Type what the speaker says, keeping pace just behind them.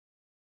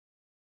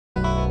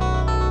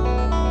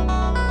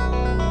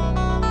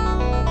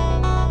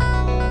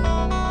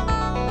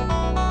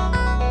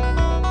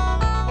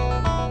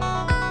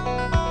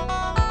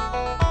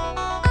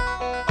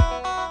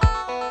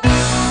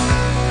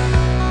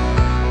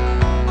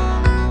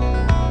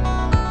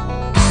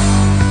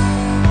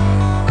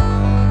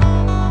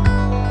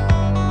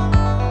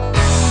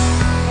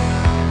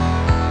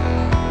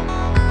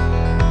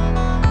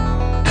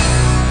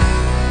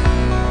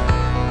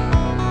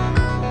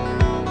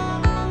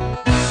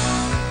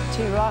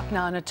Iraq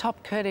now, and a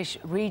top Kurdish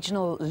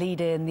regional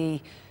leader in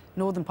the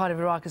northern part of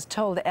Iraq has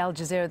told Al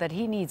Jazeera that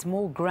he needs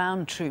more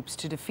ground troops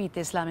to defeat the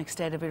Islamic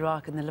State of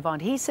Iraq in the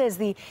Levant. He says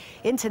the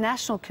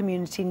international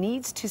community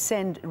needs to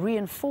send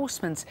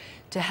reinforcements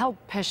to help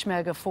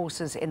Peshmerga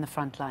forces in the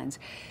front lines.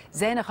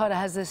 Zaina Khala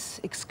has this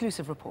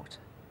exclusive report.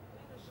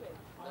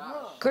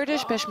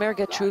 Kurdish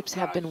Peshmerga troops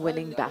have been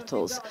winning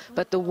battles,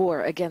 but the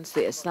war against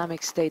the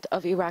Islamic State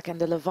of Iraq and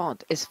the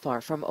Levant is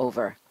far from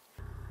over.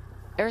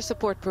 Air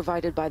support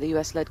provided by the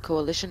US-led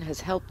coalition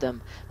has helped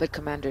them, but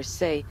commanders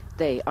say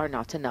they are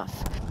not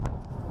enough.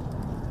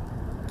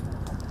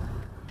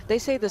 They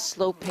say the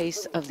slow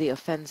pace of the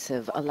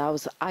offensive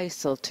allows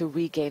ISIL to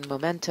regain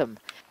momentum.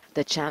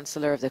 The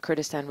Chancellor of the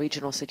Kurdistan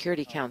Regional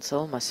Security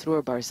Council,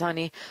 Masrour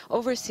Barzani,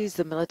 oversees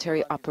the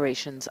military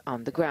operations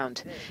on the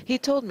ground. He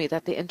told me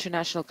that the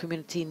international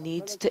community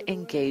needs to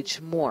engage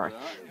more.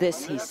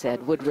 This, he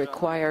said, would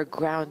require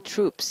ground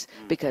troops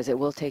because it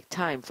will take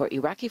time for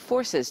Iraqi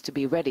forces to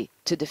be ready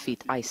to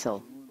defeat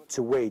ISIL.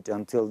 To wait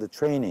until the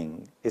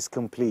training is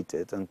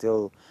completed,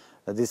 until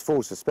these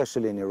forces,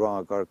 especially in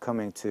Iraq, are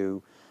coming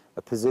to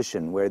a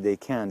position where they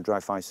can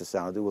drive ISIS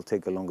out, it will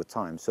take a longer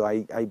time. So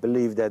I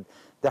believe that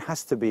there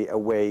has to be a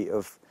way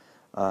of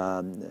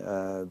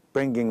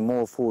bringing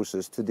more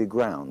forces to the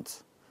ground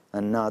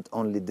and not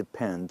only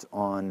depend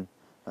on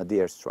the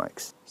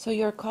airstrikes. So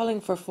you're calling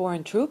for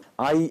foreign troops?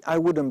 I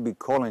wouldn't be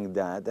calling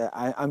that.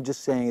 I'm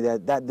just saying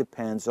that that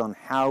depends on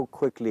how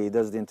quickly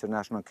does the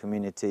international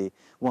community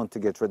want to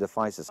get rid of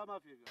ISIS.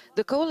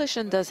 The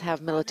coalition does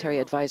have military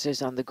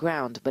advisors on the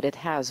ground, but it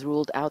has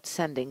ruled out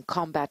sending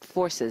combat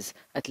forces,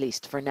 at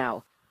least for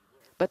now.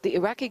 But the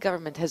Iraqi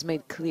government has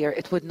made clear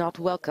it would not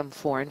welcome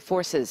foreign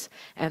forces,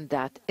 and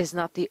that is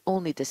not the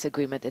only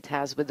disagreement it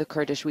has with the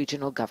Kurdish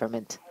regional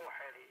government.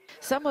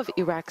 Some of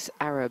Iraq's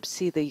Arabs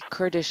see the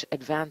Kurdish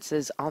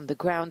advances on the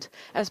ground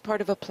as part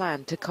of a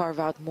plan to carve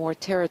out more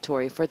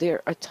territory for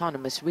their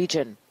autonomous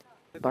region.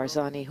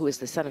 Barzani, who is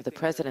the son of the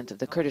president of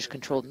the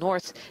Kurdish-controlled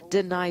North,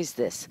 denies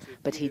this,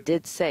 but he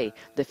did say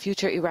the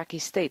future Iraqi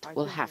state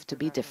will have to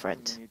be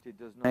different.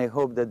 I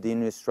hope that the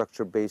new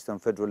structure based on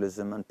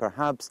federalism and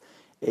perhaps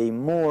a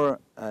more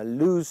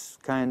loose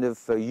kind of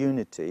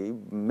unity,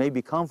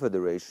 maybe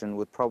confederation,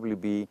 would probably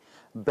be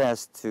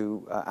best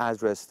to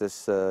address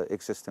this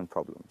existing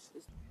problems.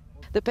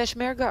 The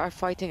Peshmerga are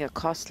fighting a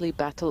costly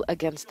battle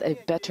against a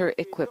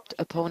better-equipped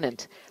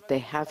opponent. They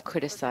have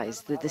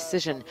criticized the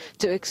decision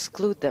to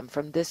exclude them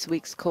from this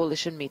week's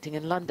coalition meeting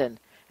in London.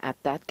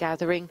 At that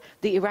gathering,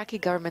 the Iraqi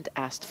government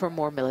asked for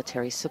more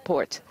military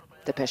support.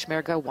 The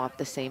Peshmerga want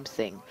the same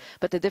thing,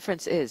 but the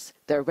difference is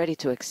they're ready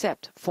to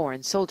accept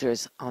foreign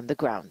soldiers on the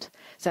ground.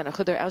 Zaina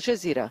Khala, Al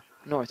Jazeera,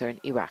 Northern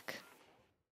Iraq.